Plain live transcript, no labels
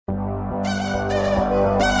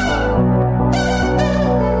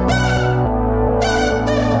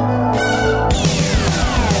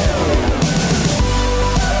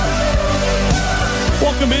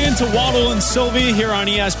Waddle and Sylvie here on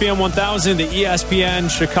ESPN 1000, the ESPN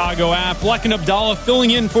Chicago app. Bleck and Abdallah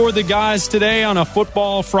filling in for the guys today on a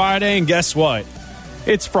football Friday. And guess what?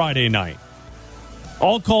 It's Friday night.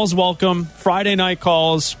 All calls welcome. Friday night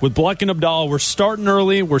calls with Bleck and Abdallah. We're starting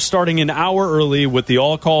early. We're starting an hour early with the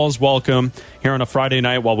all calls welcome here on a Friday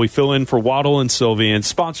night while we fill in for Waddle and Sylvie. And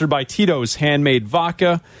sponsored by Tito's Handmade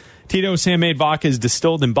Vodka. Tito's Handmade Vodka is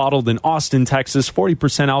distilled and bottled in Austin, Texas.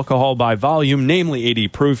 40% alcohol by volume, namely 80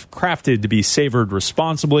 proof, crafted to be savored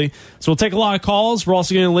responsibly. So we'll take a lot of calls. We're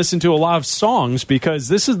also going to listen to a lot of songs because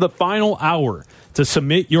this is the final hour to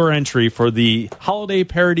submit your entry for the holiday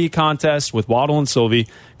parody contest with Waddle and Sylvie.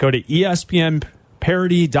 Go to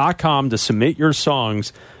ESPNparody.com to submit your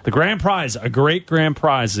songs. The grand prize, a great grand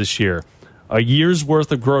prize this year, a year's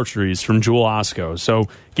worth of groceries from Jewel Osco. So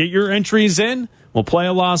get your entries in. We'll play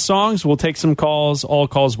a lot of songs. We'll take some calls. All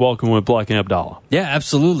calls welcome with Bleck and Abdallah. Yeah,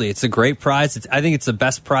 absolutely. It's a great prize. I think it's the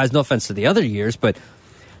best prize. No offense to the other years, but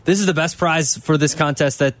this is the best prize for this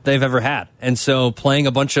contest that they've ever had. And so playing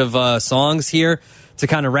a bunch of songs here to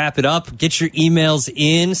kind of wrap it up. Get your emails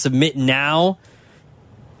in. Submit now.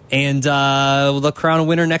 And we'll crown a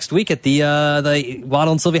winner next week at the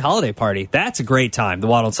Waddle and Sylvie holiday party. That's a great time, the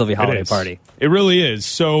Waddle and Sylvie holiday party. It really is.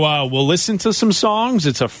 So we'll listen to some songs.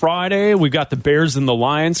 It's a Friday. We've got the Bears and the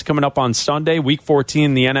Lions coming up on Sunday, Week 14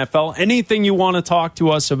 in the NFL. Anything you want to talk to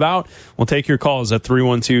us about, we'll take your calls at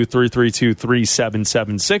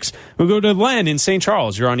 312-332-3776. We'll go to Len in St.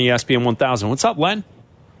 Charles. You're on ESPN 1000. What's up, Len?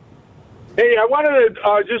 Hey, I wanted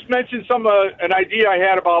to just mention an idea I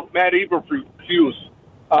had about Matt Eberflus.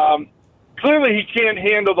 Clearly, he can't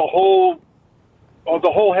handle the whole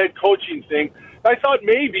head coaching thing. I thought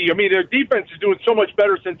maybe, their defense is doing so much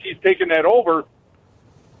better since he's taken that over.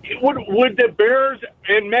 Would the Bears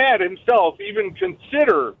and Matt himself even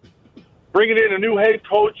consider bringing in a new head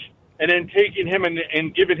coach and then taking him and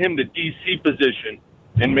giving him the DC position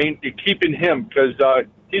and keeping him? Because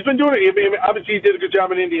he's been doing it. Obviously, he did a good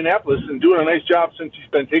job in Indianapolis and doing a nice job since he's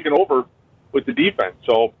been taken over with the defense.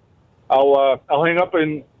 So I'll hang up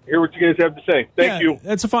and hear what you guys have to say. Thank you.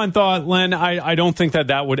 That's a fine thought, Len. I don't think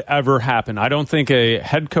that would ever happen. I don't think a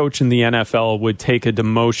head coach in the NFL would take a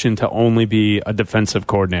demotion to only be a defensive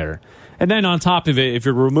coordinator. And then on top of it, if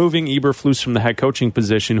you're removing Eberflus from the head coaching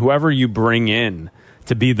position, whoever you bring in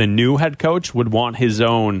to be the new head coach would want his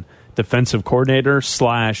own defensive coordinator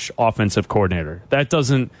 / offensive coordinator.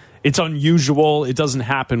 It's unusual. It doesn't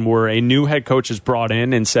happen where a new head coach is brought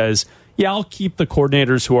in and says, yeah, I'll keep the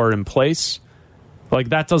coordinators who are in place. Like,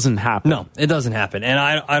 that doesn't happen. No, it doesn't happen. And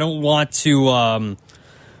I don't want to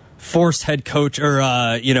force head coach or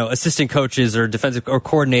assistant coaches or defensive or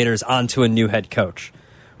coordinators onto a new head coach,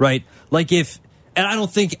 right? I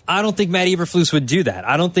don't think Matt Eberflus would do that.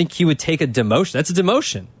 I don't think he would take a demotion. That's a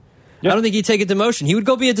demotion. Yep. I don't think he'd take a demotion. He would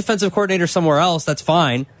go be a defensive coordinator somewhere else. That's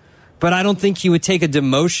fine. But I don't think he would take a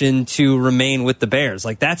demotion to remain with the Bears.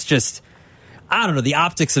 That's just, I don't know. The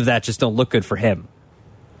optics of that just don't look good for him.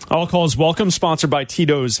 All calls welcome, sponsored by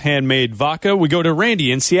Tito's Handmade Vodka. We go to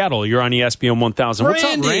Randy in Seattle. You're on ESPN 1000. What's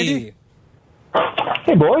up, Randy?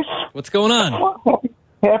 Hey, boys. What's going on?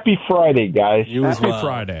 Happy Friday, guys. Happy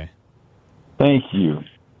Friday. Thank you.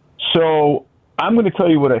 So I'm going to tell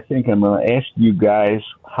you what I think. I'm going to ask you guys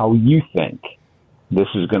how you think this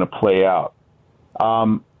is going to play out.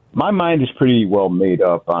 My mind is pretty well made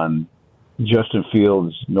up on Justin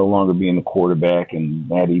Fields no longer being the quarterback and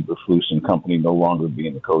Matt Eberflus and company no longer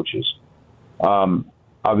being the coaches.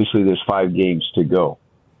 Obviously, there's 5 games to go.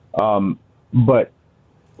 But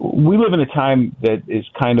we live in a time that is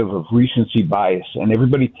kind of recency bias, and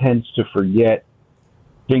everybody tends to forget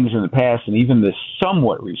things in the past and even the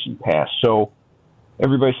somewhat recent past. So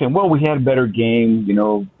everybody's saying, well, we had a better game.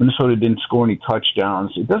 Minnesota didn't score any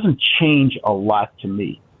touchdowns. It doesn't change a lot to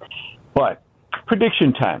me. But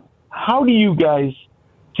prediction time. How do you guys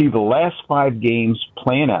see the last 5 games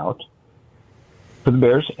playing out for the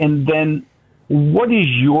Bears? And then what is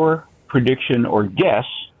your prediction or guess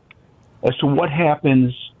as to what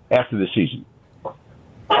happens after the season? All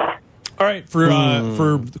right, for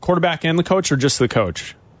the quarterback and the coach, or just the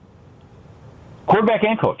coach? Quarterback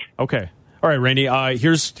and coach. Okay. All right, Randy,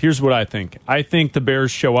 here's what I think. I think the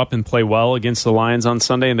Bears show up and play well against the Lions on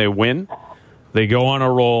Sunday, and they win. They go on a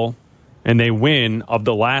roll. And they win, of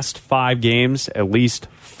the last 5 games, at least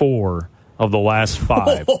 4 of the last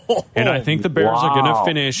 5. And I think the Bears are going to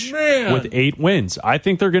finish with 8 wins. I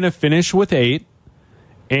think they're going to finish with 8.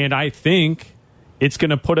 And I think it's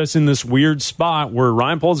going to put us in this weird spot where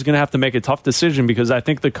Ryan Poles is going to have to make a tough decision, because I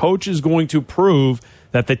think the coach is going to prove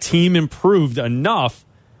that the team improved enough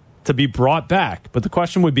to be brought back. But the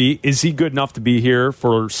question would be, is he good enough to be here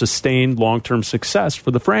for sustained long-term success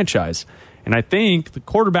for the franchise? And I think the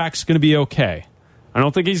quarterback's going to be okay. I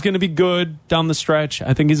don't think he's going to be good down the stretch.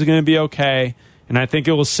 I think he's going to be okay. And I think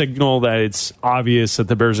it will signal that it's obvious that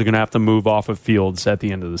the Bears are going to have to move off of Fields at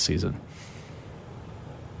the end of the season.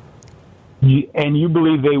 And you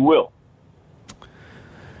believe they will?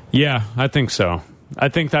 Yeah, I think so. I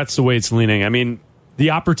think that's the way it's leaning. I mean, the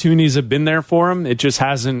opportunities have been there for him. It just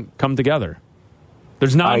hasn't come together.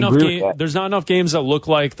 There's not enough games that look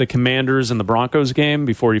like the Commanders and the Broncos game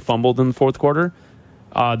before he fumbled in the fourth quarter.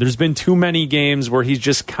 There's been too many games where he's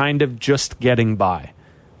just kind of just getting by,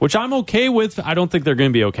 which I'm okay with. I don't think they're going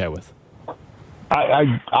to be okay with.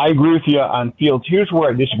 I agree with you on Fields. Here's where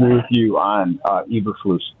I disagree with you on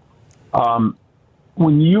Eberflus.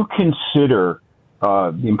 When you consider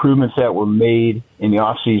the improvements that were made in the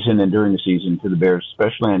offseason and during the season to the Bears,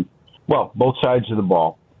 especially on, both sides of the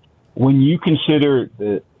ball, when you consider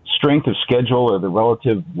the strength of schedule or the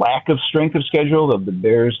relative lack of strength of schedule of the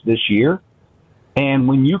Bears this year, and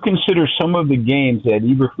when you consider some of the games that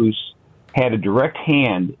Eberflus had a direct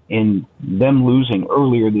hand in them losing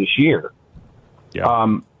earlier this year,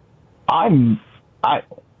 I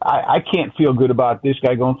can't feel good about this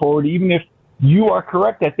guy going forward, even if you are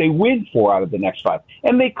correct that they win 4 out of the next 5.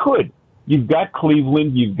 And they could. You've got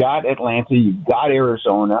Cleveland, you've got Atlanta, you've got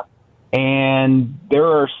Arizona, and there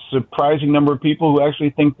are a surprising number of people who actually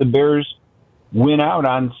think the Bears win out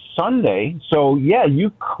on Sunday. So, yeah,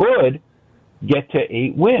 you could get to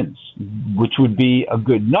 8 wins, which would be a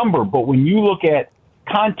good number. But when you look at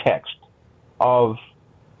context of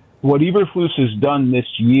what Eberflus has done this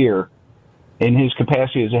year in his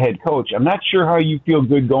capacity as a head coach, I'm not sure how you feel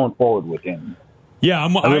good going forward with him. Yeah,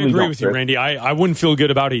 I agree with you, Randy. I wouldn't feel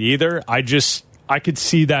good about it either. I could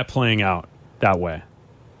see that playing out that way.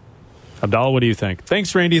 Abdallah, what do you think?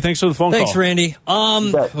 Thanks, Randy. Thanks for the phone call. Thanks, Randy.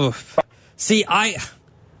 See,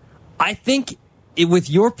 I think with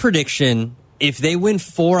your prediction, if they win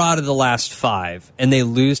 4 out of the last 5 and they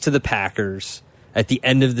lose to the Packers at the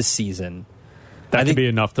end of the season, that could be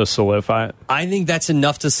enough to solidify it. I think that's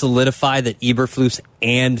enough to solidify that Eberflus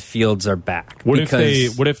and Fields are back. What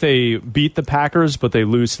if they beat the Packers but they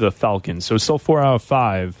lose to the Falcons? So it's still 4 out of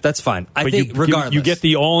 5. That's fine. I think regardless, you get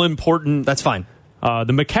the all important. That's fine.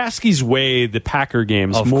 The McCaskies weigh the Packer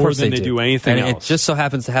games more than they do anything else. It just so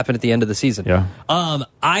happens to happen at the end of the season. Yeah.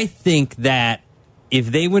 I think that if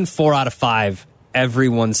they win 4 out of 5,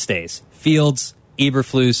 everyone stays. Fields,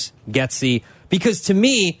 Eberflus, Getsy. Because to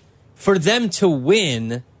me, for them to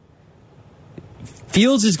win,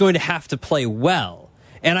 Fields is going to have to play well.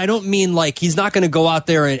 And I don't mean like he's not going to go out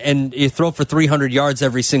there and throw for 300 yards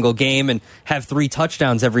every single game and have 3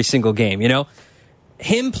 touchdowns every single game, you know?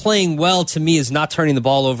 Him playing well, to me, is not turning the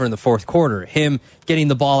ball over in the fourth quarter. Him getting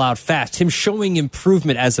the ball out fast. Him showing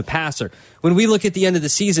improvement as a passer. When we look at the end of the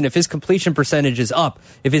season, if his completion percentage is up,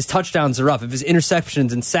 if his touchdowns are up, if his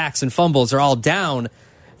interceptions and sacks and fumbles are all down,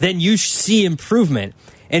 then you see improvement.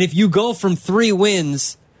 And if you go from 3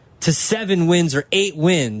 wins to 7 wins or 8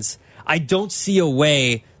 wins, I don't see a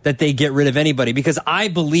way that they get rid of anybody. Because I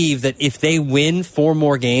believe that if they win 4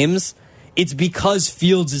 more games, it's because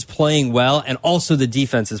Fields is playing well and also the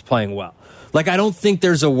defense is playing well. Like, I don't think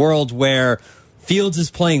there's a world where Fields is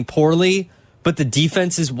playing poorly, but the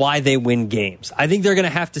defense is why they win games. I think they're going to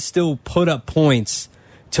have to still put up points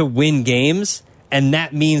to win games, and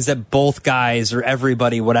that means that both guys or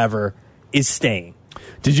everybody, whatever, is staying.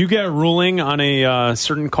 Did you get a ruling on a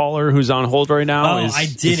certain caller who's on hold right now? Oh, I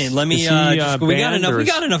didn't. Let me. We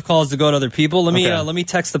got enough calls to go to other people. Let me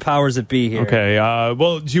text the powers that be here. Okay.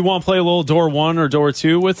 Well, do you want to play a little door 1 or door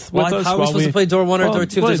 2 with us? How are we supposed to play door 1 or door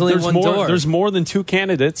 2? There's only one door. There's more than 2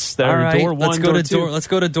 candidates. There. All right. Door 1, Let's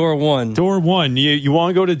go to door 1. Door 1. You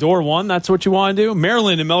want to go to door 1? That's what you want to do.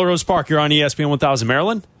 Maryland in Melrose Park. You're on ESPN 1000.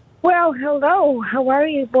 Maryland. Well, hello. How are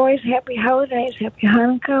you, boys? Happy holidays, happy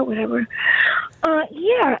Hanukkah, whatever.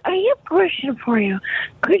 Yeah, I have a question for you.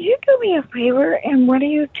 Could you do me a favor and why don't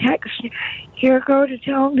you text Jericho to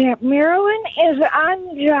tell him that Marilyn is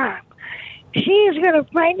on the job? She is going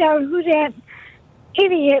to find out who that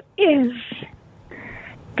idiot is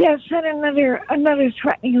that sent another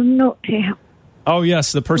threatening note to him. Oh,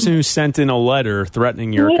 yes, the person who sent in a letter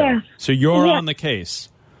threatening Jericho. Yes. So you're on the case.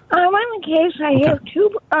 I'm on the case.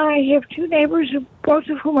 I have two neighbors, both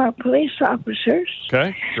of whom are police officers.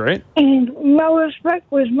 Okay, great. And Melrose Park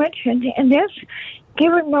was mentioned, and that's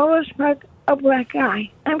giving Melrose Park a black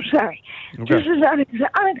eye. I'm sorry. Okay. This is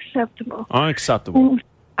unacceptable. Unacceptable.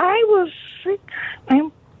 I'm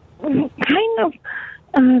kind of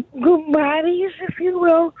good bodies, if you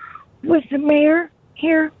will, with the mayor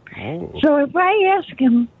here. Oh. So if I ask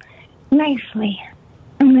him nicely.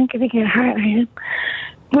 I'm not going to get hot on him.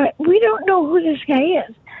 But we don't know who this guy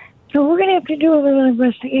is. So we're going to have to do a little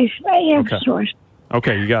investigation. I have sources.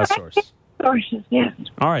 Okay, you got a source. Sources, yes.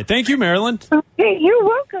 All right. Thank you, Marilyn. Okay, you're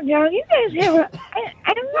welcome, John. You guys have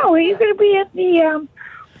I don't know, are you going to be at the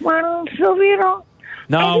Ronald and Sylvia at all?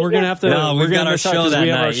 No, we're going to have to. No, we've got our show that we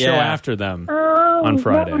have night, our show after them on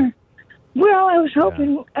Friday. Bummer. Well, I was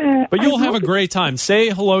hoping. But you'll have a great time. Say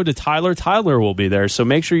hello to Tyler. Tyler will be there, so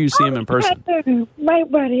make sure you see him in person. Tyler, my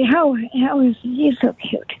buddy, how is he? He's so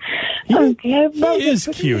cute. He is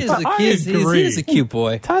cute. He is a cute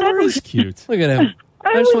boy. Tyler is cute. Look at him.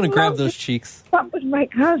 I just want to grab those cheeks. Up with my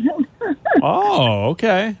cousin. Oh,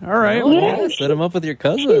 okay. All right. Oh, yeah, set him up with your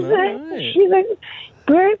cousin. She's a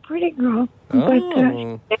very pretty girl, but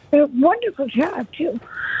a wonderful job too.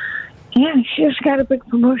 Yeah, she just got a big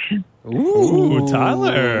promotion. Ooh,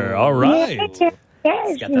 Tyler. All right.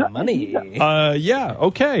 He's got that money. Yeah.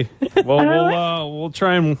 Okay. Well, we'll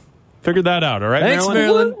try and figure that out. All right, Thanks,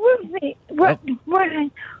 Marilyn. What?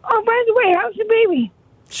 Oh, by the way, how's the baby?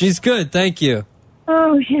 She's good, thank you.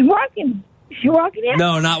 Oh, she's walking. Is she walking yet?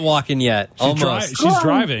 No, not walking yet. Almost. She's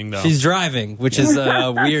driving though. She's driving, which is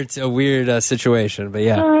a weird situation. But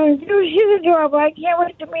yeah. She's adorable. I can't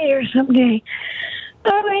wait to meet her someday.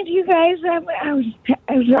 All right, you guys. I was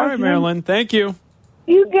all right, Marilyn. Thank you.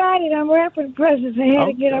 You got it. I'm wrapping presents. I had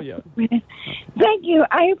to get up. Yeah. Thank you.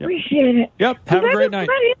 I appreciate it. Yep. Have a great night.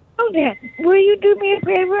 Let him know that. Will you do me a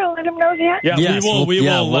favor and let him know that? Yeah, yes, we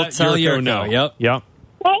will let tell Yurko know. Yep.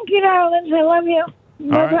 Thank you, darlings. I love you.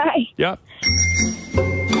 Bye-bye. Right. Yep.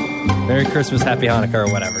 Merry Christmas, Happy Hanukkah,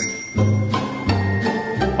 or whatever.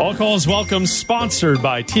 All calls welcome. Sponsored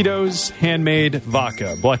by Tito's Handmade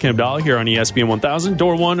Vodka. Black and Abdallah here on ESPN 1000.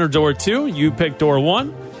 Door 1 or door 2? You pick door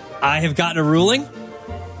 1. I have gotten a ruling.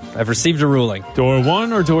 I've received a ruling. Door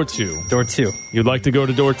 1 or door 2? Door 2. You'd like to go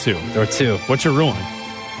to door 2? Door 2. What's your ruling?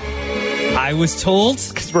 I was told...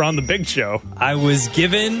 Because we're on the big show. I was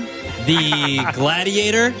given the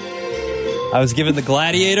Gladiator.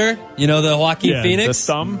 You know, the Joaquin Phoenix?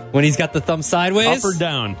 The thumb? When he's got the thumb sideways. Up or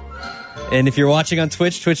down? And if you're watching on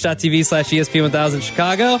Twitch, twitch.tv/ESPN1000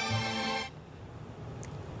 Chicago,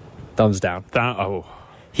 thumbs down.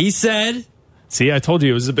 He said... See, I told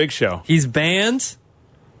you it was a big show. He's banned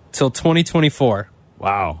till 2024.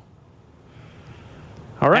 Wow.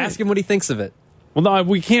 All right. Ask him what he thinks of it. Well, no,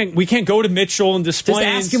 we can't go to Mitchell and display.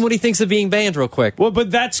 Just ask him what he thinks of being banned real quick. Well,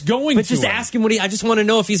 but that's going But just ask him what I just want to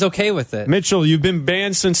know if he's okay with it. Mitchell, you've been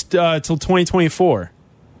banned since till 2024.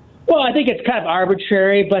 Well, I think it's kind of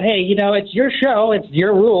arbitrary, but hey, you know, it's your show, it's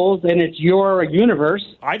your rules, and it's your universe.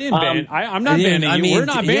 I didn't ban. I'm not banning you. We're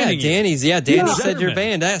not banning you. Danny said you're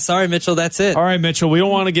banned. Sorry, Mitchell, that's it. All right, Mitchell, we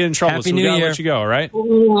don't want to get in trouble, Happy so we New got to Year. let you go, all right?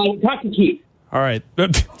 Talk to Keith. All right.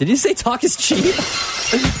 Did you say talk is cheap?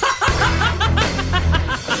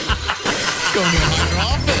 Going to a higher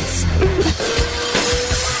office.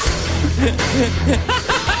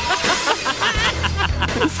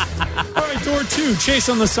 All right, door 2. Chase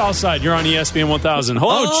on the south side. You're on ESPN 1000.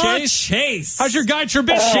 Hello, Chase. Chase. How's your guy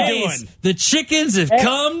Trubisky doing? The chickens have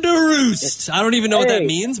come to roost. I don't even know what that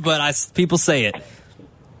means, but people say it.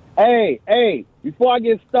 Hey, before I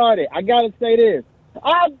get started, I got to say this.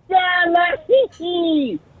 I'm down like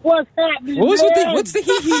hee-hee. What's happening, What's the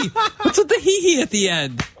hee-hee? What's with the hee-hee at the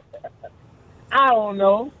end? I don't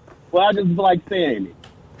know. Well, I just like saying it.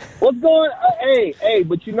 What's going on? Hey,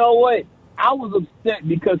 but you know what? I was upset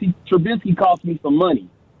because Trubisky cost me some money.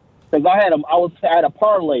 Because I had a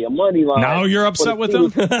parlay, a money line. Now you're upset with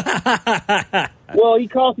him? Well, he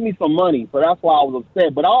cost me some money, so that's why I was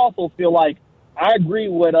upset. But I also feel like I agree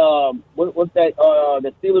with what's that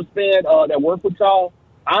the Steelers fan that worked with y'all.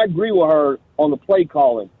 I agree with her on the play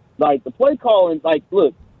calling. Like the play calling, like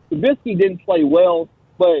look, Trubisky didn't play well,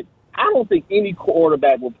 but I don't think any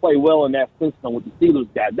quarterback will play well in that system with the Steelers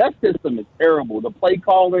guy. That system is terrible. The play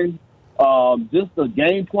calling, just the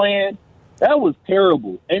game plan, that was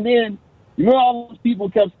terrible. And then you know all those people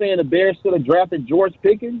kept saying the Bears should have drafted George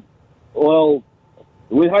Pickens. Well,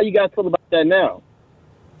 how you guys feel about that now?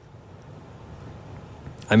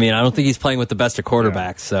 I mean, I don't think he's playing with the best of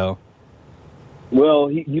quarterbacks, so.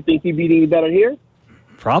 Well, you think he'd be any better here?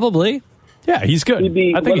 Probably. Yeah, he's good.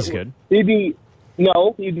 I think he's good. He'd be,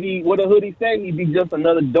 what the Hoodie said, he'd be just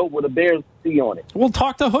another dope with a Bears C on it. We'll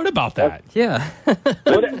talk to Hood about that. Yeah.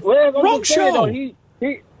 Wrong show. I'm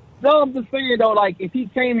just saying, though, like, if he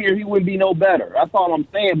came here, he wouldn't be no better. That's all I'm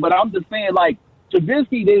saying. But I'm just saying, like,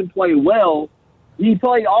 Trubisky didn't play well. He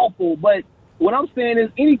played awful, but what I'm saying is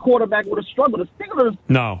any quarterback would have struggled. The Steelers,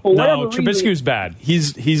 No, Trubisky's bad.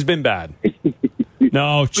 He's been bad.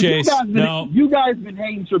 No, Chase. You guys been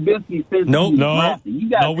hating Trubisky since No,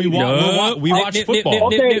 we watch football.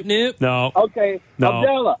 Okay. No. Okay. No.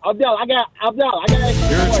 Abdallah, I got to ask you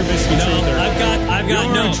You're a a question. Trubisky truther. I've got You're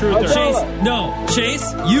a no. truther.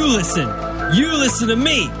 Chase, you listen. You listen to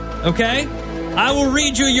me, okay? I will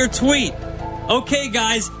read you your tweet. Okay,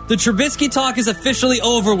 guys, the Trubisky talk is officially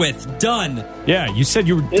over with. Done. Yeah, you said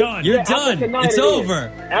you were done. You're done. It's over.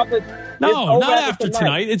 No, not after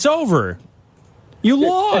tonight. It's over. You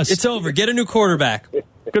lost. It's over. Get a new quarterback.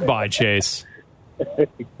 Goodbye, Chase.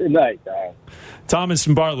 Good night, guys. Thomas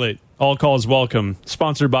and Bartlett, all calls welcome.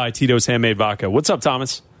 Sponsored by Tito's Handmade Vodka. What's up,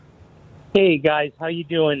 Thomas? Hey guys, how you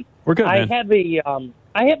doing? We're good, man.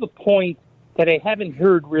 I have a point that I haven't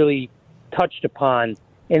heard really touched upon,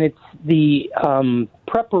 and it's the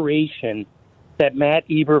preparation that Matt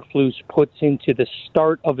Eberflus puts into the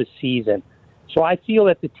start of a season. So I feel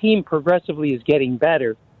that the team progressively is getting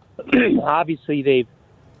better. Obviously, they've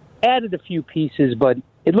added a few pieces, but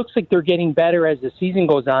it looks like they're getting better as the season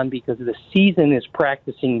goes on because the season is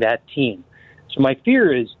practicing that team. So my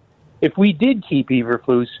fear is if we did keep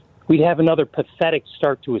Eberflus, we'd have another pathetic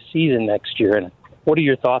start to a season next year. And what are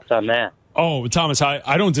your thoughts on that? Oh, Thomas,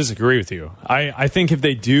 I don't disagree with you. I think if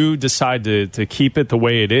they do decide to keep it the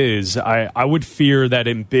way it is, I would fear that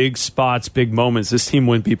in big spots, big moments, this team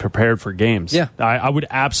wouldn't be prepared for games. Yeah. I would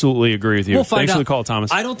absolutely agree with you. We'll find Thanks out. for the call,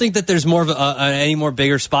 Thomas. I don't think that there's more of any more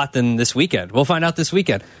bigger spot than this weekend. We'll find out this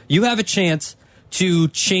weekend. You have a chance to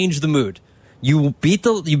change the mood. You beat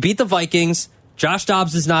the Vikings. Josh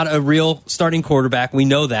Dobbs is not a real starting quarterback. We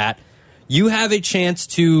know that. You have a chance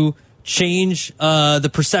to change the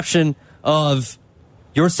perception of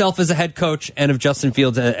yourself as a head coach and of Justin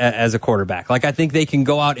Fields as a quarterback. Like, I think they can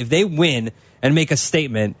go out, if they win and make a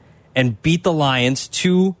statement and beat the Lions,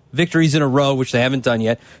 2 victories in a row, which they haven't done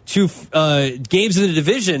yet, 2 games in the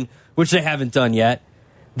division, which they haven't done yet,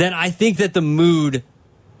 then I think that the mood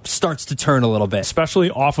starts to turn a little bit.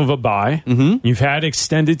 Especially off of a bye. Mm-hmm. You've had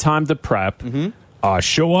extended time to prep. Mm-hmm.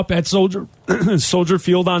 Show up at Soldier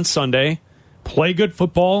Field on Sunday. Play good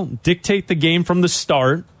football. Dictate the game from the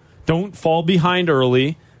start. Don't fall behind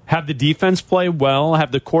early. Have the defense play well.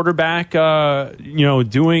 Have the quarterback,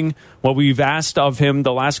 doing what we've asked of him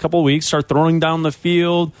the last couple of weeks. Start throwing down the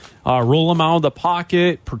field. Roll him out of the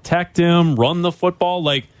pocket. Protect him. Run the football.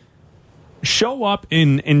 Like, show up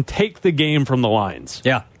and take the game from the Lions.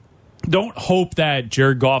 Yeah. Don't hope that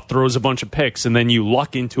Jared Goff throws a bunch of picks and then you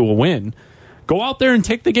luck into a win. Go out there and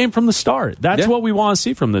take the game from the start. That's what we want to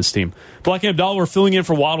see from this team. Black and Abdallah, we're filling in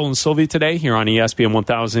for Waddle and Sylvie today here on ESPN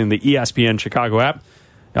 1000, the ESPN Chicago app.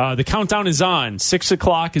 The countdown is on. 6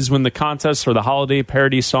 o'clock is when the contest for the Holiday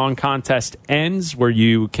Parody Song Contest ends, where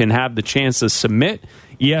you can have the chance to submit.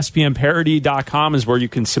 ESPNparody.com is where you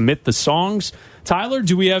can submit the songs. Tyler,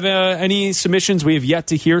 do we have any submissions we have yet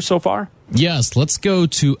to hear so far? Yes, let's go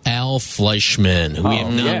to Al Fleischman, who we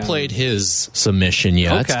have not played his submission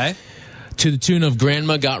yet. Okay. To the tune of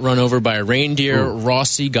Grandma Got Run Over by a Reindeer,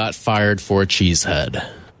 Rossi Got Fired for a Cheesehead.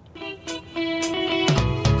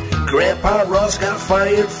 Grandpa Ross got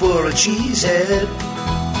fired for a cheesehead.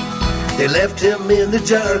 They left him in the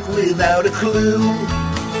dark without a clue.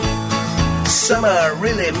 Some are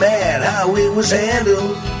really mad how it was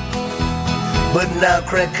handled, but now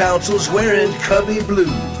Craig Council's wearing cubby blue.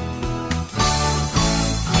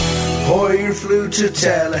 Hoyer flew to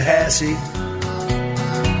Tallahassee,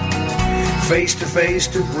 face to face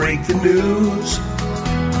to break the news.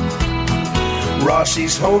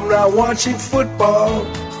 Rossi's home now watching football,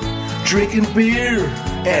 drinking beer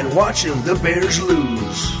and watching the Bears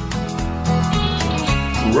lose.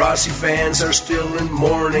 Rossi fans are still in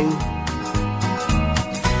mourning.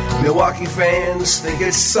 Milwaukee fans think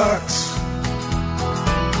it sucks.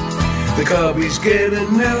 The Cubbies get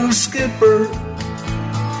a new skipper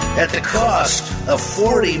at the cost of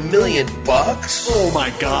 $40 million. Oh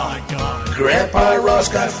my God. Grandpa Ross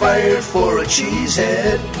got fired for a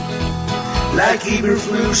cheesehead. Like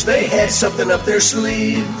Eberflus, they had something up their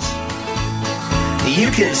sleeves.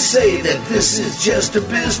 You can say that this is just a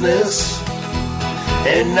business,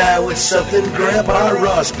 and now it's something Grandpa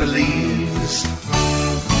Ross believes.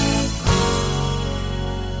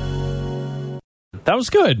 That was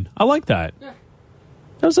good. I like that. That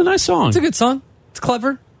was a nice song. It's a good song. It's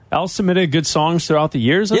clever. Al submitted good songs throughout the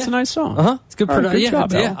years. That's a nice song. It's good. Good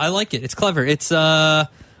job, Al. I like it. It's clever. It's I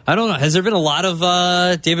don't know. Has there been a lot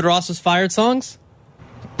of David Ross's fired songs?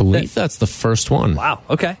 Believe that's the first one. Wow.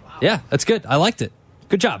 Okay. Yeah, that's good. I liked it.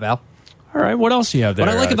 Good job, Al. All right. What else do you have there?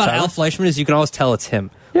 What I like about Tyler? Al Fleischman is you can always tell it's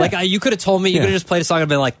him. Yeah. Like you could have told me, you could have just played a song and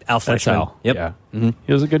been like Al That's Fleischman. Al. Yep. Yeah. He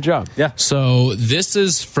does a good job. Yeah. So this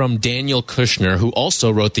is from Daniel Kushner, who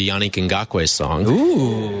also wrote the Yannick Ngakwe song.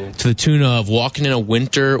 Ooh. To the tune of Walking in a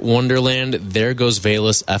Winter Wonderland, There Goes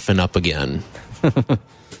Valus effing up again.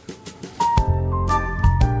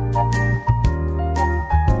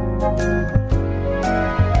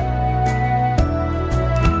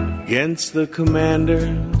 Against the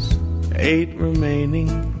Commanders, 8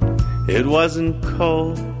 remaining. It wasn't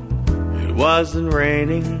cold, it wasn't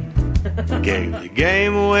raining. Gave the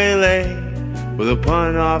game away late with a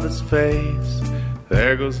pun off his face.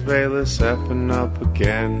 There goes Valus effing up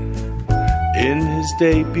again. In his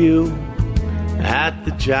debut at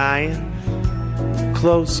the Giant,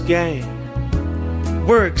 close game.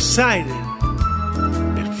 We're excited.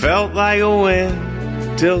 It felt like a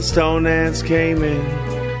win till Stonehenge came in.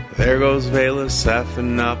 There goes Valus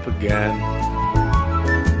effing up again.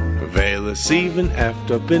 Valus even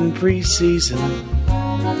effed up in preseason.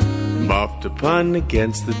 Muffed a pun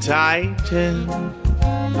against the Titans.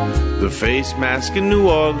 The face mask in New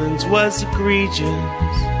Orleans was egregious,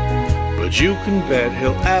 but you can bet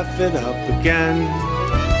he'll F it up again.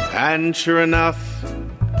 And sure enough,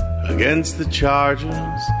 against the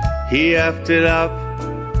Chargers, he effed it up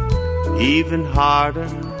even harder.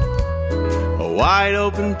 A wide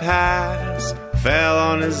open pass fell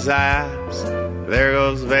on his ass. There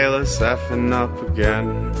goes Valus effing up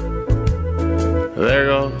again. There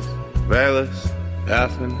goes Valus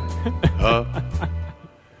effing up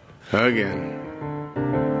again.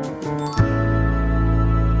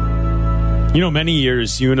 You know, many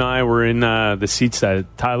years you and I were in the seats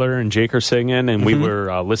that Tyler and Jake are sitting in, and we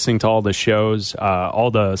were listening to all the shows,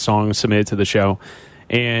 all the songs submitted to the show.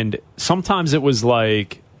 And sometimes it was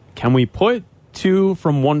like, can we put 2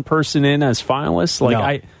 from one person in as finalists?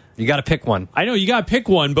 Like, no. You got to pick one. I know you got to pick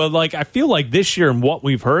one, but like I feel like this year and what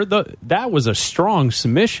we've heard, that was a strong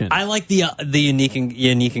submission. I like the Unique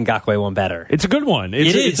Ngakwe one better. It's a good one.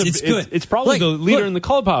 It's good. It's probably the leader in the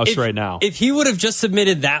clubhouse right now. If he would have just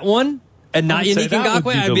submitted that one and not Unique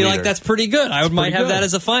Ngakwe, I'd be like, that's pretty good. I might have that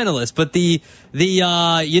as a finalist. But the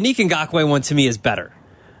Unique Ngakwe one to me is better.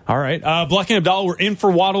 All right. Black and Abdallah, we're in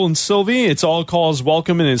for Waddle and Sylvie. It's all calls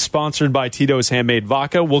welcome and is sponsored by Tito's Handmade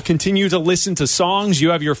Vodka. We'll continue to listen to songs. You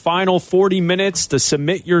have your final 40 minutes to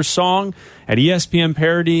submit your song at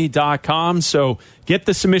ESPNparody.com. So get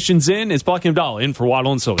the submissions in. It's Black and Abdallah in for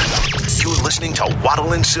Waddle and Sylvie. You're listening to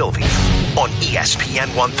Waddle and Sylvie on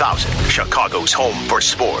ESPN 1000, Chicago's home for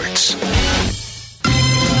sports.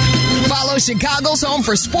 Follow Chicago's Home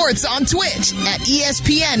for Sports on Twitch at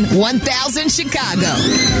ESPN 1000 Chicago.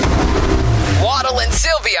 Waddle and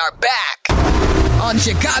Sylvie are back on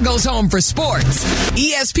Chicago's Home for Sports,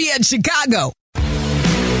 ESPN Chicago.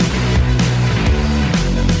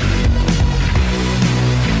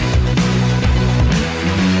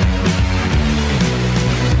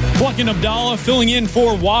 Black and Abdallah filling in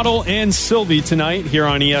for Waddle and Sylvie tonight here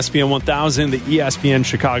on ESPN 1000, the ESPN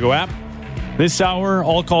Chicago app. This hour,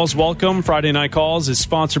 all calls welcome. Friday Night Calls is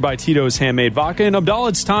sponsored by Tito's Handmade Vodka. And Abdallah,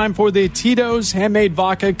 it's time for the Tito's Handmade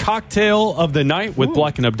Vodka cocktail of the night with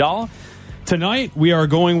Black and Abdallah. Tonight, we are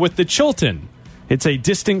going with the Chilton. It's a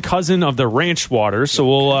distant cousin of the ranch water, so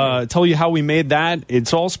we'll tell you how we made that.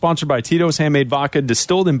 It's all sponsored by Tito's Handmade Vodka,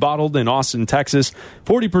 distilled and bottled in Austin, Texas.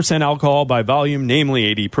 40% alcohol by volume, namely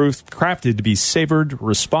 80 proof, crafted to be savored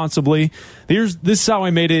responsibly. This is how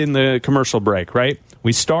I made it in the commercial break, right?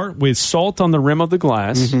 We start with salt on the rim of the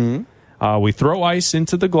glass. We throw ice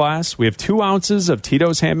into the glass. We have 2 ounces of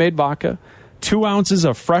Tito's Handmade Vodka, 2 ounces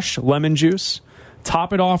of fresh lemon juice.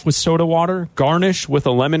 Top it off with soda water, garnish with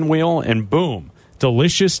a lemon wheel, and boom,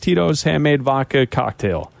 delicious Tito's Handmade Vodka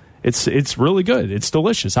cocktail. It's really good. It's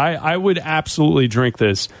delicious. I would absolutely drink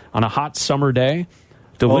this on a hot summer day.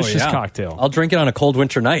 Delicious cocktail. I'll drink it on a cold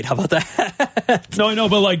winter night. How about that? No, I know,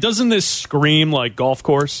 but like, doesn't this scream like golf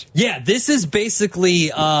course? Yeah, this is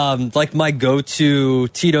basically like my go-to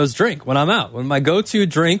Tito's drink when I'm out. When my go-to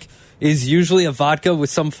drink is usually a vodka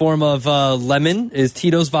with some form of lemon, is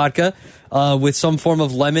Tito's vodka with some form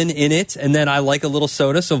of lemon in it. And then I like a little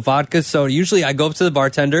soda, so vodka, soda. Usually I go up to the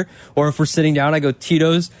bartender, or if we're sitting down, I go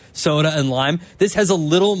Tito's, soda, and lime. This has a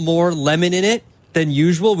little more lemon in it than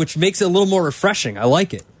usual, which makes it a little more refreshing. I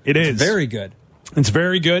like it. It's very good. It's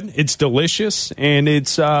very good. It's delicious, and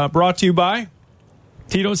it's brought to you by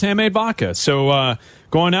Tito's Handmade Vodka. So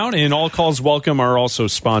going out, and all calls welcome are also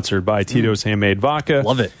sponsored by Tito's Handmade Vodka.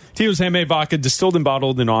 Love it. Tito's Handmade Vodka, distilled and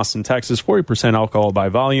bottled in Austin, Texas. 40% alcohol by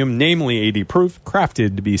volume, namely 80 proof,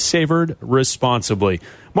 crafted to be savored responsibly.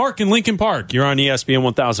 Mark in Lincoln Park, you're on ESPN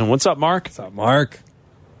 1000. What's up, Mark? What's up, Mark?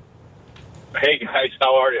 Hey, guys,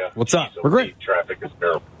 how are you? What's up? We're great. Traffic is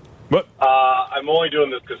terrible. What? I'm only doing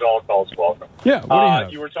this because all calls welcome. Yeah, what do you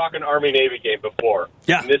have? You were talking Army-Navy game before.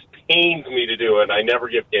 Yeah. And this pains me to do it, and I never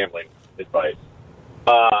give gambling advice.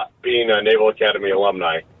 Being a Naval Academy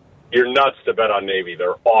alumni, you're nuts to bet on Navy.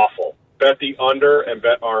 They're awful. Bet the under and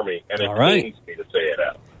bet Army, and it pains me to say it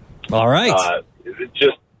out. All right.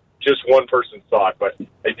 Just one person's thought, but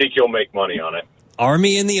I think you'll make money on it.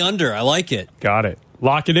 Army in the under. I like it. Got it.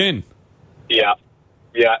 Lock it in. Yeah.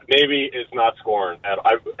 Navy is not scoring.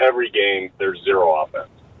 Every game, there's zero offense.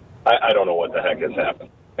 I don't know what the heck has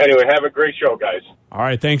happened. Anyway, have a great show, guys. All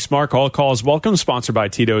right, thanks, Mark. All calls welcome. Sponsored by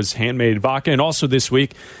Tito's Handmade Vodka. And also this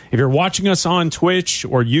week, if you're watching us on Twitch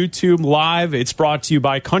or YouTube Live, it's brought to you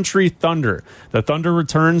by Country Thunder. The Thunder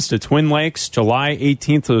returns to Twin Lakes July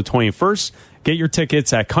 18th to the 21st. Get your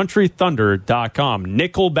tickets at countrythunder.com.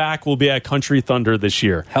 Nickelback will be at Country Thunder this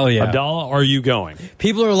year. Hell yeah. Abdallah, are you going?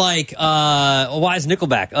 People are like, why is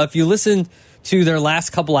Nickelback? If you listen to their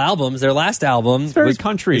last couple albums, their last album was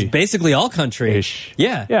country. Basically all country.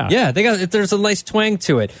 Yeah. There's a nice twang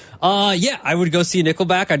to it. I would go see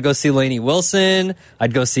Nickelback. I'd go see Lainey Wilson.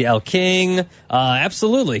 I'd go see Elle King.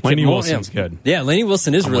 Absolutely. Lainey Wilson's good. Yeah, Lainey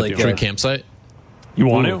Wilson is really good. Free campsite. You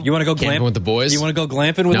want to? You want to go camping with the boys? You want to go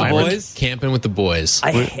glamping with the boys? Camping with the boys.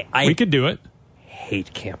 We could do it.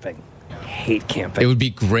 Hate camping. It would be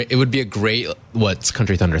great. It would be a great, what's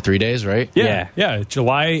Country Thunder? 3 days, right? Yeah.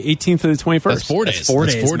 July 18th to the 21st. That's 4 days. That's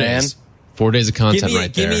 4 days, man. 4 days of content there.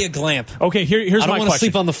 Give me a glamp. Okay, here's my question. I don't want to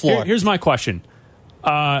sleep on the floor. Here's my question.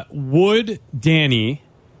 Would Danny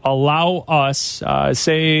allow us,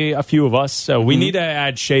 say a few of us, we need to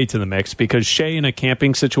add Shay to the mix because Shay in a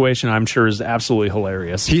camping situation, I'm sure, is absolutely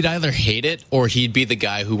hilarious. He'd either hate it or he'd be the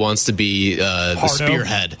guy who wants to be the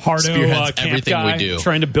spearhead. Spearheads everything we do.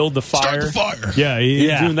 Trying to build the fire. Start the fire. Yeah,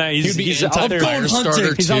 he's doing that. He's out there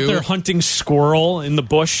hunting. He's out there hunting squirrel in the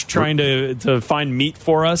bush, trying to find meat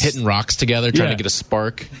for us. Hitting rocks together, trying to get a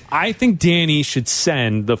spark. I think Danny should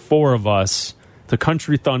send the four of us to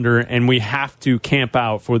Country Thunder, and we have to camp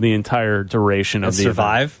out for the entire duration of the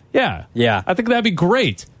survive. Event. Yeah. Yeah. I think that'd be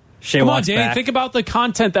great. Come on, Danny, think about the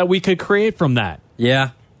content that we could create from that. Yeah.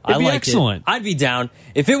 It'd be excellent. I'd be down.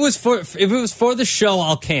 If it was for the show,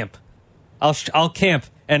 I'll camp. I'll camp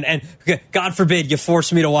and God forbid you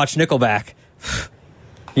force me to watch Nickelback.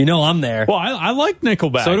 You know I'm there. Well, I like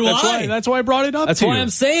Nickelback. So do I. That's why I brought it up. That's why I'm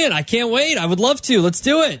saying I can't wait. I would love to. Let's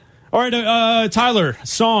do it. All right, Tyler,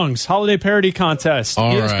 songs, holiday parody contest,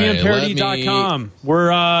 ESPNparody.com.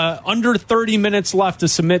 We're under 30 minutes left to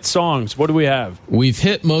submit songs. What do we have? We've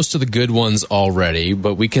hit most of the good ones already,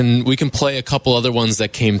 but we can play a couple other ones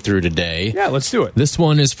that came through today. Yeah, let's do it. This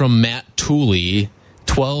one is from Matt Tooley,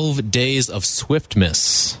 12 Days of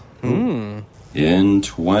Swiftmas. In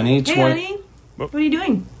 2020... Hey, honey. What are you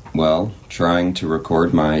doing? Well, trying to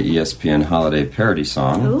record my ESPN holiday parody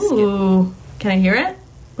song. Ooh. Can I hear it?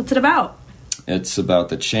 What's it about? It's about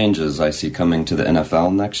the changes I see coming to the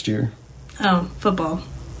NFL next year. Oh, football.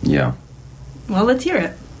 Yeah. Well, let's hear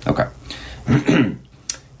it. Okay.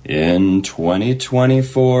 In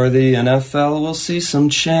 2024, the NFL will see some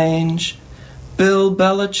change. Bill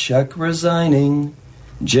Belichick resigning.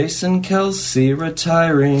 Jason Kelsey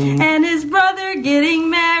retiring. And his brother getting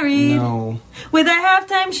married. No. With a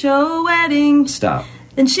halftime show wedding. Stop.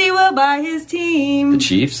 Then she will buy his team. The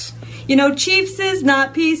Chiefs? You know, Chiefs is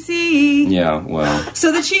not PC. Yeah, well.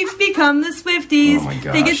 So the Chiefs become the Swifties. Oh, my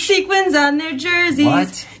gosh. They get sequins on their jerseys.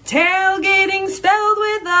 What? Tailgating spelled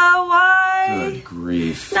with a Y. Good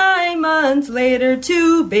grief. 9 months later,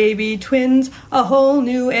 2 baby twins. A whole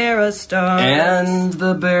new era starts. And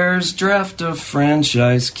the Bears draft a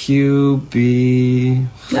franchise QB.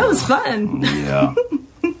 That was fun. Yeah.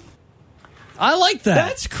 I like that.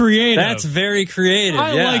 That's creative. That's very creative.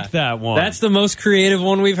 I like that one. That's the most creative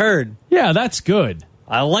one we've heard. Yeah, that's good.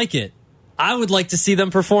 I like it. I would like to see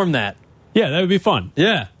them perform that. Yeah, that would be fun.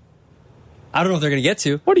 Yeah. I don't know if they're going to get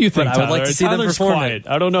to. What do you think, but Tyler? I would like to see them perform quiet.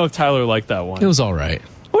 I don't know if Tyler liked that one. It was all right.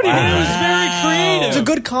 What do you think? It was very creative. It's a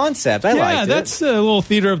good concept. I liked it. Yeah, that's a little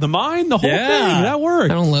theater of the mind. The whole thing. That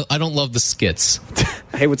worked. I don't love the skits.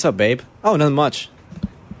 Hey, what's up, babe? Oh, nothing much.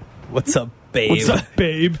 What's up, babe? What's up,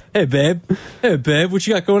 babe? Hey, babe. Hey, babe. What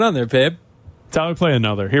you got going on there, babe? Tyler, play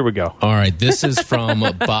another. Here we go. All right, this is from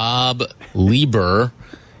Bob Lieber.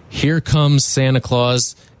 Here Comes Santa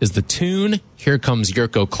Claus is the tune. Here Comes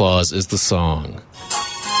Yurko Claus is the song.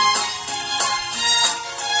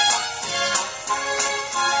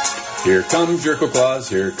 Here comes Yurko Claus,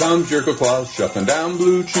 here comes Yurko Claus, shuffling down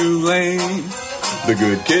Blue Chew Lane. The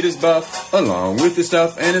good kid is buff, along with his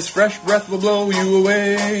stuff, and his fresh breath will blow you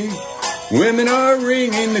away. Women are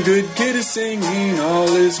ringing, the good kid is singing, all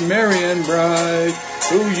is merry and bright.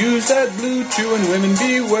 Oh, use that blue chew and women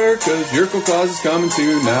beware, 'cause Yurko Claus is coming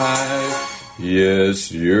tonight.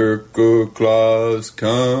 Yes, Yurko Claus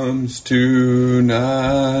comes tonight.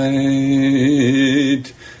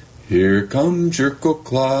 Here comes Yurko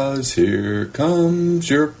Claus, here comes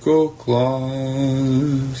Yurko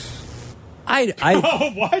Claus.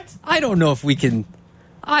 What? I don't know if we can.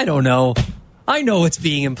 I don't know. I know it's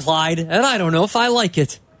being implied, and I don't know if I like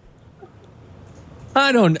it.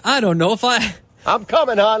 I don't know if I. I'm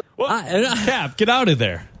coming, hon. Cap, get out of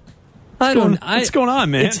there. What's going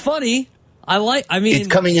on, man? It's funny. I mean, it's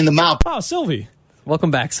coming in the mouth. Oh, Sylvie.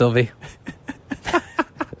 Welcome back, Sylvie.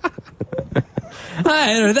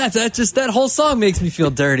 That whole song makes me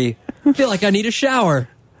feel dirty. I feel like I need a shower.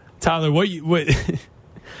 Tyler, what?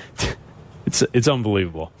 It's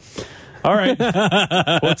unbelievable. All right,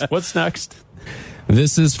 what's next?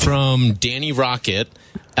 This is from Danny Rocket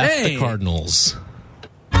at the Cardinals.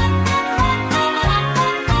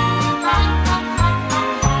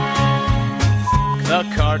 The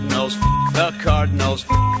Cardinals,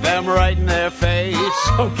 them right in their face.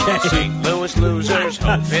 Okay. St. Louis losers,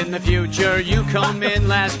 hope in the future you come in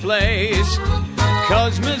last place.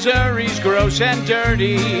 'Cause Missouri's gross and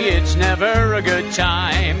dirty, it's never a good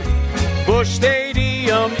time. Busch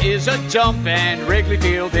Stadium is a dump and Wrigley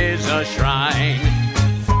Field is a shrine.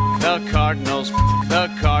 The Cardinals,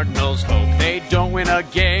 hope they don't win a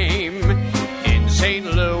game. In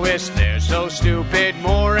St. Louis, they're so stupid,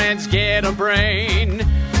 morons get a brain.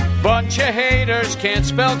 Bunch of haters, can't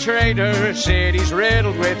spell traitor, city's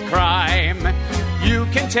riddled with crime. You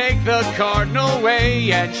can take the Cardinal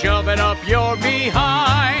way and shove it up your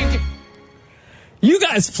behind. You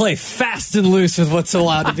guys play fast and loose with what's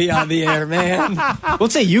allowed to be on the air, man.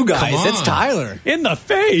 Don't say you guys. It's Tyler. In the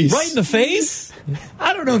face. Right in the face?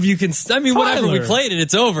 I don't know if you can. I mean, whatever. We played it.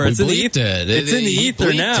 It's over. It's in the ether. It's in the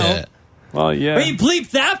ether now. Well, yeah. But he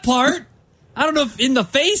bleeped that part. I don't know if in the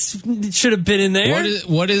face should have been in there.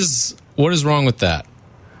 What is wrong with that?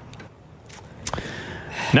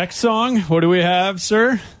 Next song. What do we have,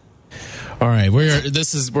 sir? All right, we're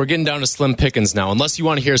getting down to slim pickings now. Unless you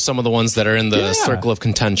want to hear some of the ones that are in the circle of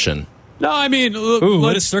contention. No, I mean,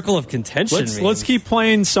 what does circle of contention mean? Let's keep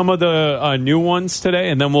playing some of the new ones today,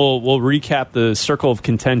 and then we'll recap the circle of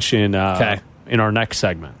contention. In our next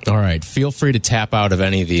segment. All right. Feel free to tap out of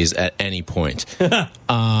any of these at any point.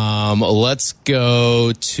 Let's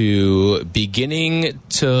go to beginning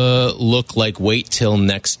to look like wait till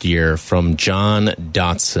next year from John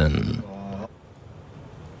Dotson.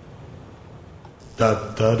 Da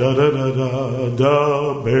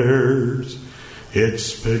Bears.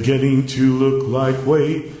 It's beginning to look like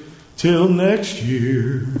wait till next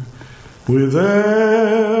year. With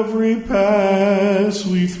every pass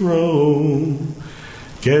we throw,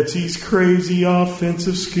 gets these crazy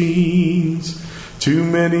offensive schemes, too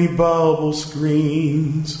many bubble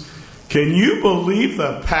screens. Can you believe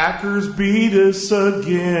the Packers beat us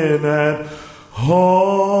again at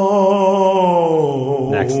home?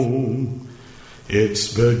 Next. It's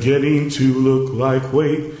beginning to look like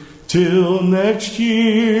wait till next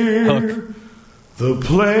year. Hook. The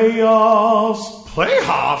playoffs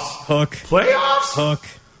Hook. Playoffs Hook.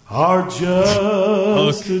 are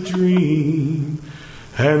just a dream.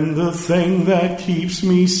 And the thing that keeps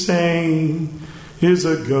me sane is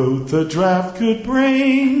a goat the draft could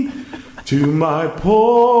bring to my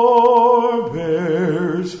poor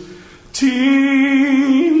Bears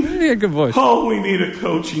team. Yeah, good voice. Oh, we need a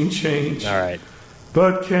coaching change. All right.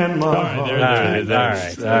 But can my heart... All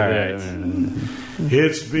right.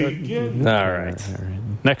 It's beginning... All right.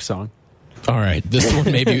 Next song. All right, this one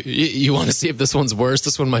maybe you want to see if this one's worse.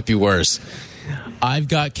 This one might be worse. I've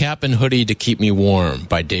got cap and hoodie to keep me warm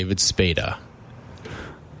by David Spada.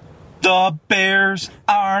 The Bears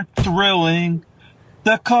aren't thrilling.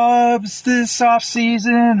 The Cubs this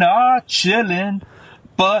offseason are chilling.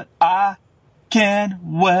 But I can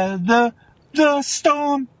weather the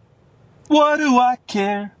storm. What do I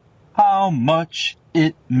care how much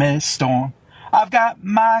it may storm? I've got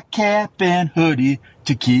my cap and hoodie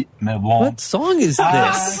to keep me warm. What song is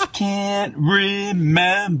this? I can't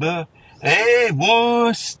remember. It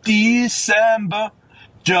was December.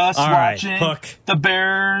 Just watching the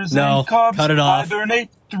Bears and Cubs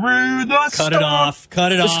hibernate through the storm.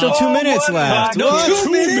 Cut it There's off. still 2 minutes left. No,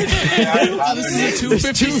 2 minutes. This is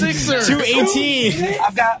a 256er. 2:18.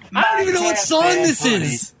 I've got I don't even know what song this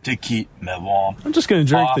is. To keep me warm. I'm just going to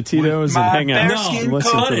drink the Tito's and hang out and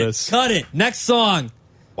listen cut to it. this. Cut it. Next song.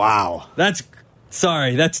 Wow. That's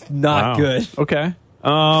not good. Okay.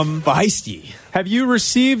 Feisty. Have you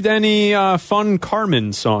received any fun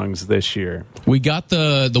Carmen songs this year? We got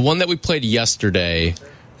the one that we played yesterday,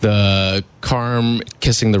 the Carm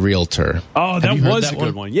kissing the realtor. Oh, that was a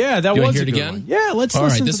good one. Yeah, that was hear a it good again? one. Yeah, let's All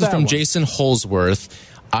listen right, to this that is from one. Jason Holsworth.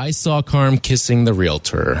 I saw Carm kissing the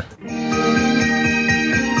realtor.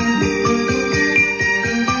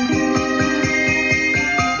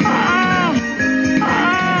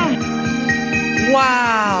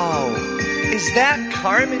 Wow! Is that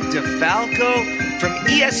Carmen DeFalco from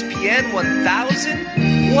ESPN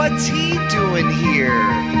 1000? What's he doing here?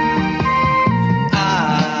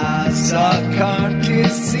 I saw Carmen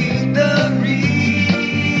kissing the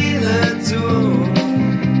realtor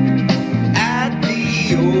at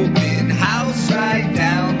the open house right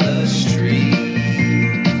down the street.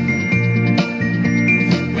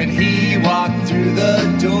 When he walked through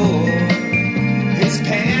the door, his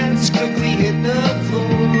pants quickly hit the floor.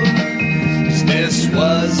 This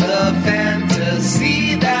was a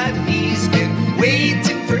fantasy that he's been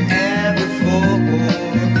waiting forever for.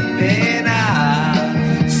 Then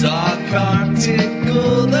I saw Carm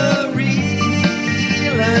tickle the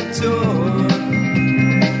realtor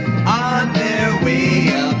on their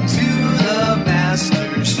way up to the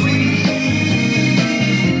master suite.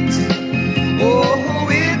 Oh,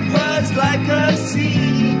 it was like a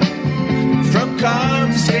scene from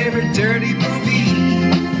Carm's favorite dirty movie.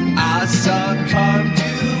 I saw Carm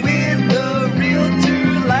doing the realtor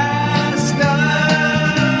last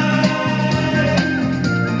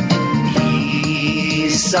night. He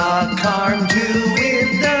saw Carm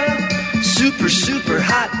doing the super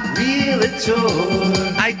hot realtor.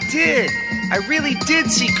 I did. I really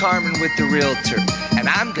did see Carmen with the realtor. And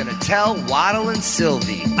I'm going to tell Waddle and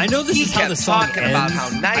Sylvie. I know this is how the song talking ends. about how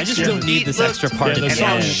nice I just your don't need feet this looked, extra part Yeah, at the the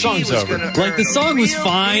end. song's over. Like, the song was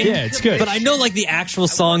fine. Yeah, it's good. But I know, like, the actual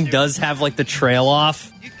song does have, like, the trail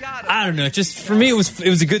off. I don't know. Just, for me, it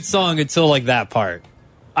was a good song until, like, that part.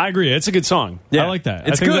 I agree. It's a good song. Yeah. I like that.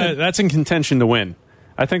 It's I think good. that's in contention to win.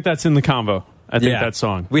 I think that's in the combo. I think Yeah. that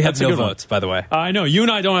song. We have That's a no good one. votes, by the way. I know. You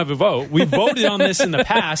and I don't have a vote. We voted on this in the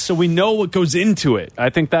past, so we know what goes into it. I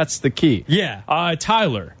think that's the key. Yeah.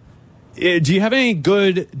 Tyler, do you have any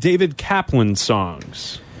good David Kaplan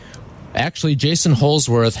songs? Actually, Jason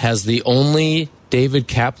Holsworth has the only David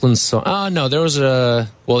Kaplan song. Oh, no, there was the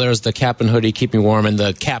Cap and Hoodie, Keep Me Warm, and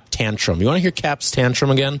the Cap Tantrum. You want to hear Cap's Tantrum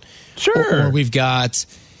again? Sure. Or we've got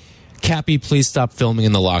Cappy, Please Stop Filming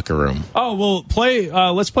in the Locker Room. Oh, well,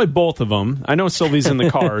 let's play both of them. I know Sylvie's in the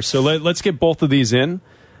car, so let's get both of these in.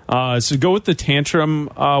 So go with the Tantrum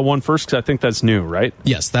one first, because I think that's new, right?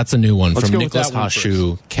 Yes, that's a new one Let's from go with Nicholas that one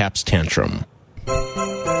Hashu, Cap's Tantrum.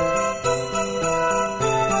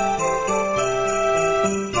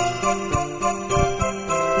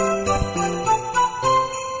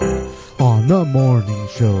 On the morning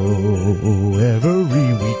show,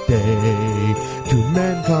 every weekday, two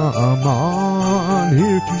men come on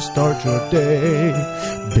here to start your day.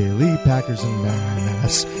 Billy Packers and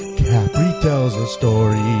Mass, Cap retells a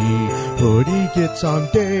story. Hoodie gets on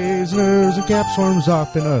Dave's nerves and Cap storms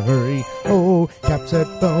off in a hurry. Oh, Cap's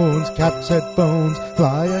headphones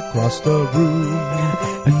fly across the room.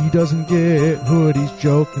 He doesn't get Hoodie's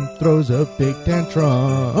joke and throws a big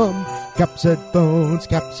tantrum. Cap's headphones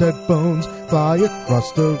fly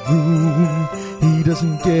across the room. He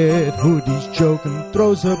doesn't get Hoodie's joke and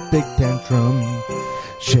throws a big tantrum.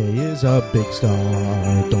 Shay is a big star,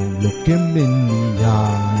 don't look him in the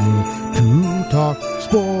eye. To talk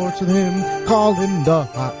sports with him, call him the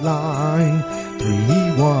hotline.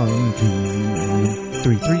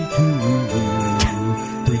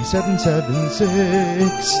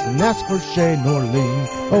 312-332-3776 and ask for Shay Norling.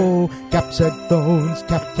 Oh, Cap's headphones,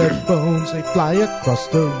 they fly across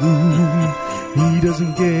the room. He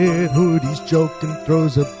doesn't get Hoodie's joke and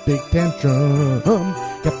throws a big tantrum.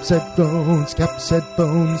 Cap's headphones,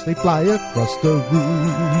 they fly across the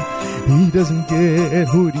room. He doesn't get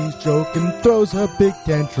Hoodie's joke and throws a big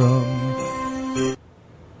tantrum.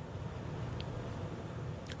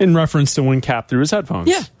 In reference to when Cap threw his headphones.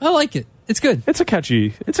 Yeah, I like it. It's good. It's a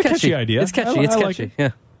catchy idea. It's catchy. It's catchy.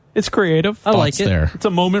 Yeah. It's creative. I like it. There. It's a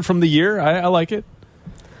moment from the year. I like it.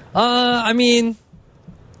 I mean,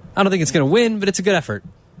 I don't think it's going to win, but it's a good effort.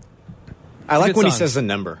 I like when he song. says the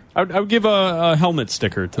number. I would give a helmet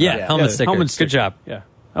sticker to Yeah, that. helmet sticker. Good job. Yeah,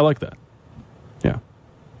 I like that. Yeah.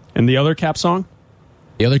 And the other Cap song?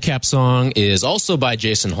 The other Cap song is also by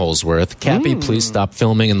Jason Holsworth. Cappy, Please Stop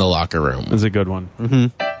Filming in the Locker Room. That's a good one.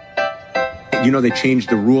 Mm-hmm. You know, they changed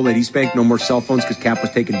the rule at East Bank, no more cell phones because Cap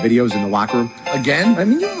was taking videos in the locker room. Again? I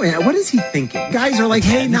mean, what is he thinking? Guys are like,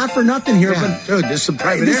 hey, not for nothing here, but dude, this is a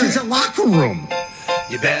private area. This is a locker room.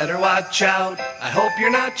 You better watch out, I hope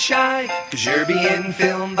you're not shy, 'cause you're being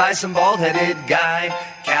filmed by some bald-headed guy.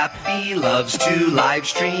 Cappy loves to live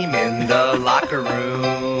stream in the locker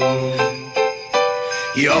room.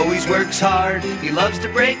 He always works hard, he loves to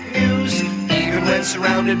break news, even when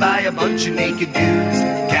surrounded by a bunch of naked dudes.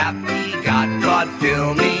 Cappy got caught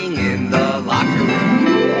filming in the locker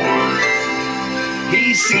room.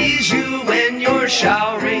 He sees you when you're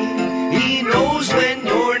showering, he knows when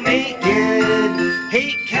you're naked.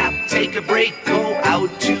 Hey Cap, take a break, go out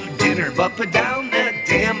to dinner, but put down that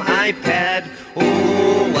damn iPad.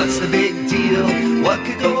 Oh, what's the big deal? What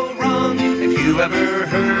could go wrong? Have you ever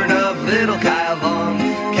heard of little Kyle Long?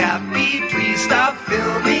 Cappy, please stop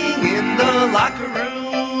filming in the locker room.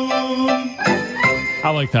 I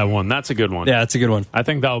like that one. That's a good one. Yeah, that's a good one. I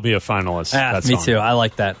think that'll be a finalist. that Me song. too. I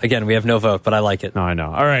like that. Again, we have no vote, but I like it. No, I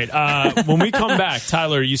know. All right. When we come back,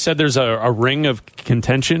 Tyler, you said there's a ring of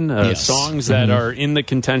contention, Yes. songs that are in the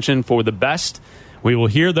contention for the best. We will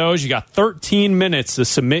hear those. You got 13 minutes to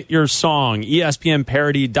submit your song.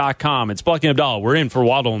 ESPNparody.com. It's Bucky and Abdallah. We're in for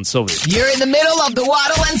Waddle and Sylvie. You're in the middle of the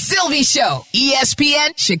Waddle and Sylvie Show,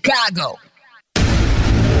 ESPN Chicago.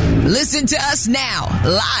 Listen to us now,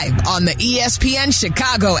 live on the ESPN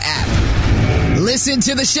Chicago app. Listen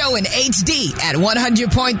to the show in HD at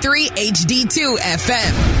 100.3 HD2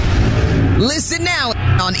 FM. Listen now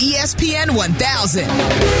on ESPN 1000.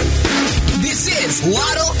 This is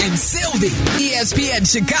Waddle and Sylvie, ESPN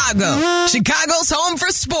Chicago, Chicago's home for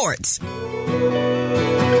sports.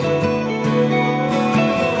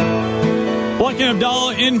 Bucky and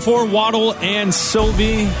Abdallah in for Waddle and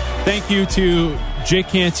Sylvie. Thank you to Jake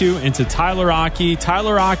Cantu and to Tyler Aki.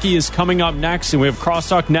 Tyler Aki is coming up next, and we have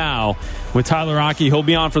Crosstalk Now with Tyler Aki. He'll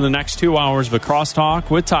be on for the next 2 hours, but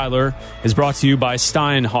Crosstalk with Tyler is brought to you by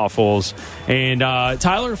Steinhoffels. And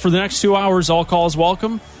Tyler, for the next 2 hours, all calls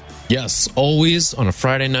welcome. Yes, always on a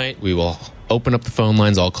Friday night, we will open up the phone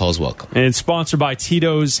lines. All calls welcome. And it's sponsored by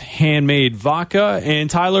Tito's Handmade Vodka. And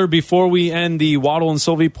Tyler, before we end the Waddle and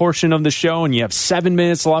Sylvie portion of the show, and you have 7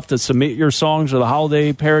 minutes left to submit your songs for the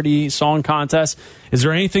holiday parody song contest, is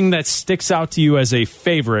there anything that sticks out to you as a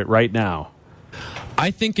favorite right now?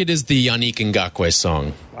 I think it is the Yannick Ngakoue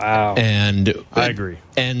song. Wow. And I agree.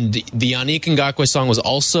 And the Yannick Ngakoue song was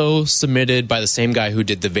also submitted by the same guy who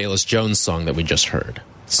did the Velus Jones song that we just heard.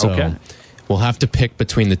 So Okay. we'll have to pick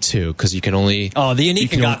between the two because you can only... Oh, the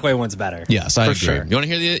Yannick Ngakoue one's better. Yes, I for agree. sure. You want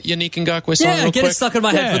to hear the Yannick Ngakoue song Yeah, real get quick? it stuck in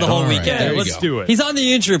my head for the whole All right, weekend. there you Let's go. do it. He's on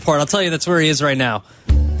the injury report. I'll tell you that's where he is right now.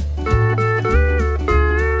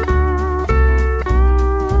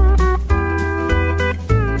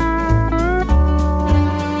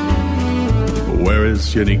 Where is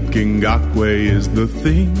Yannick Ngakoue is the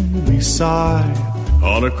thing we sigh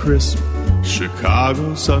on a crisp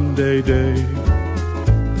Chicago Sunday day.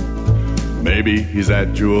 Maybe he's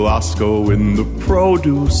at Jewel Osco in the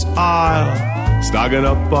produce aisle, stocking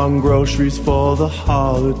up on groceries for the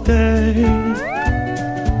holiday.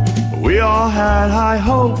 We all had high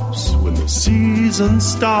hopes when the season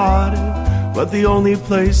started, but the only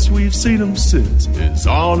place we've seen him since is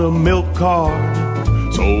on a milk cart.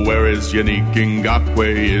 So where is Yannick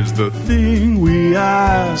Ngakoue is the thing we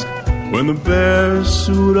ask when the Bears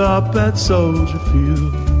suit up at Soldier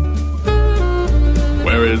Field.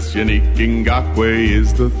 Where is Yannick Ngakoue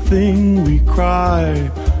is the thing we cry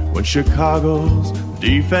when Chicago's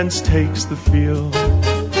defense takes the field.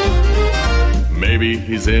 Maybe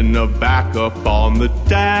he's in a backup on the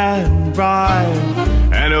Dan ride,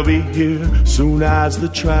 and he'll be here soon as the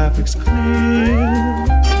traffic's clear.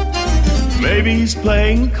 Maybe he's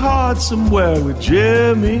playing cards somewhere with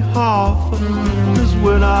Jimmy Hoffa, 'cause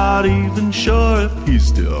we're not even sure if he's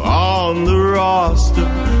still on the roster.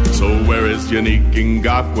 So where is Yannick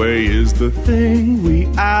Ngakoue is the thing we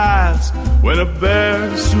ask when a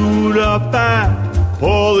Bear suit up and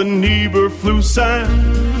pull an Eberflus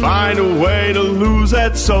and find a way to lose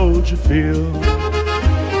at Soldier Field.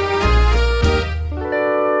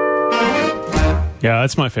 Yeah,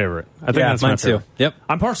 that's my favorite. I think that's mine my favorite. too. Yep.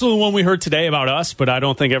 I'm partial to the one we heard today about us, but I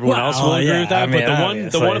don't think everyone else will agree with that.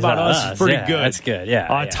 But the one about us is pretty good. That's good.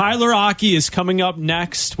 Yeah. Tyler Aki is coming up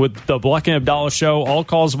next with the Buck and Abdallah Show. All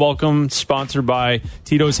calls welcome, sponsored by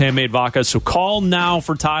Tito's Handmade Vodka. So call now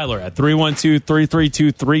for Tyler at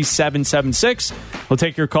 312-332-3776. We'll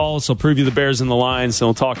take your calls. He'll preview the Bears and the Lions, and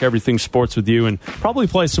we'll talk everything sports with you and probably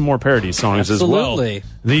play some more parody songs as well. Absolutely.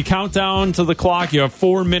 The countdown to the clock, you have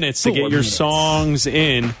 4 minutes to get your songs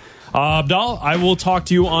in. Abdal, I will talk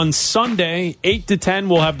to you on Sunday, 8 to 10.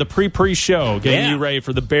 We'll have the pre-show getting you ready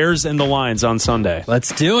for the Bears and the Lions on Sunday.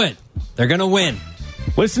 Let's do it. They're going to win.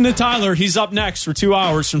 Listen to Tyler. He's up next for 2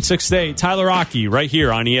 hours from 6 to 8. Tyler Aki right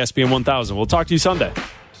here on ESPN 1000. We'll talk to you Sunday.